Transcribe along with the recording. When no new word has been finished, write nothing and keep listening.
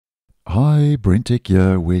Hi, BrenTech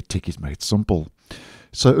here, where tech is made simple.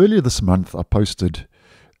 So earlier this month, I posted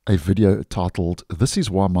a video titled, "This is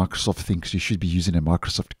why Microsoft thinks you should be using a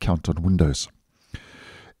Microsoft account on Windows."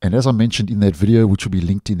 And as I mentioned in that video, which will be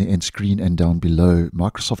linked in the end screen and down below,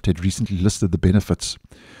 Microsoft had recently listed the benefits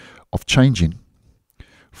of changing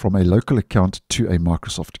from a local account to a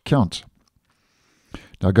Microsoft account.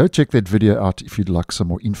 Now go check that video out if you'd like some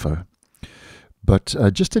more info. But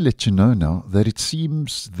just to let you know now that it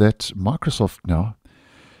seems that Microsoft now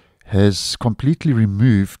has completely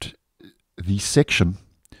removed the section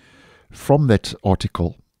from that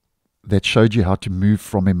article that showed you how to move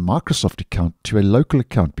from a Microsoft account to a local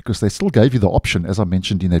account, because they still gave you the option, as I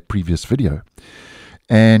mentioned in that previous video.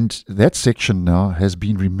 And that section now has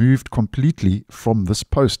been removed completely from this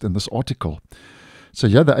post and this article. So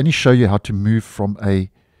yeah, they only show you how to move from a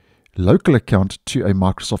local account to a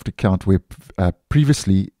Microsoft account, where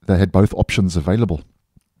previously they had both options available.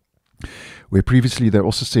 Where previously they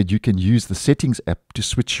also said you can use the settings app to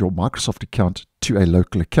switch your Microsoft account to a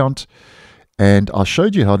local account. And I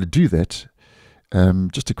showed you how to do that.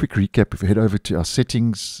 Just a quick recap: if you head over to our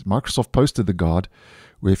settings, Microsoft posted the guide,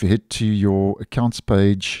 where if you head to your accounts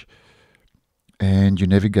page and you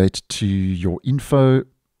navigate to your info,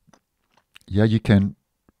 yeah, you can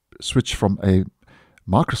switch from a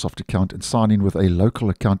Microsoft account and sign in with a local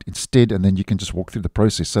account instead, and then you can just walk through the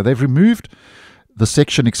process. So they've removed the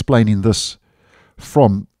section explaining this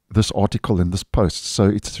from this article and this post. So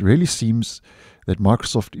it really seems that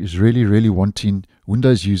Microsoft is really wanting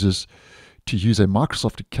Windows users to use a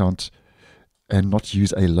Microsoft account and not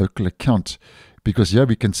use a local account, because here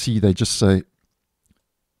we can see they just say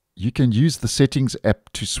you can use the settings app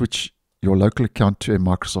to switch your local account to a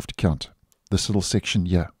Microsoft account. This little section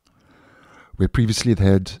here, where previously they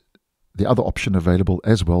had the other option available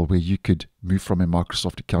as well, where you could move from a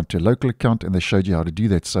Microsoft account to a local account, and they showed you how to do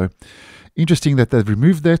that. So interesting that they've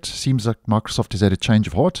removed that. Seems like Microsoft has had a change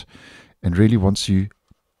of heart and really wants you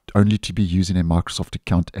only to be using a Microsoft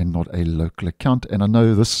account and not a local account. And I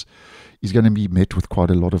know this is going to be met with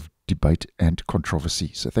quite a lot of debate and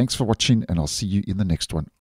controversy. So thanks for watching, and I'll see you in the next one.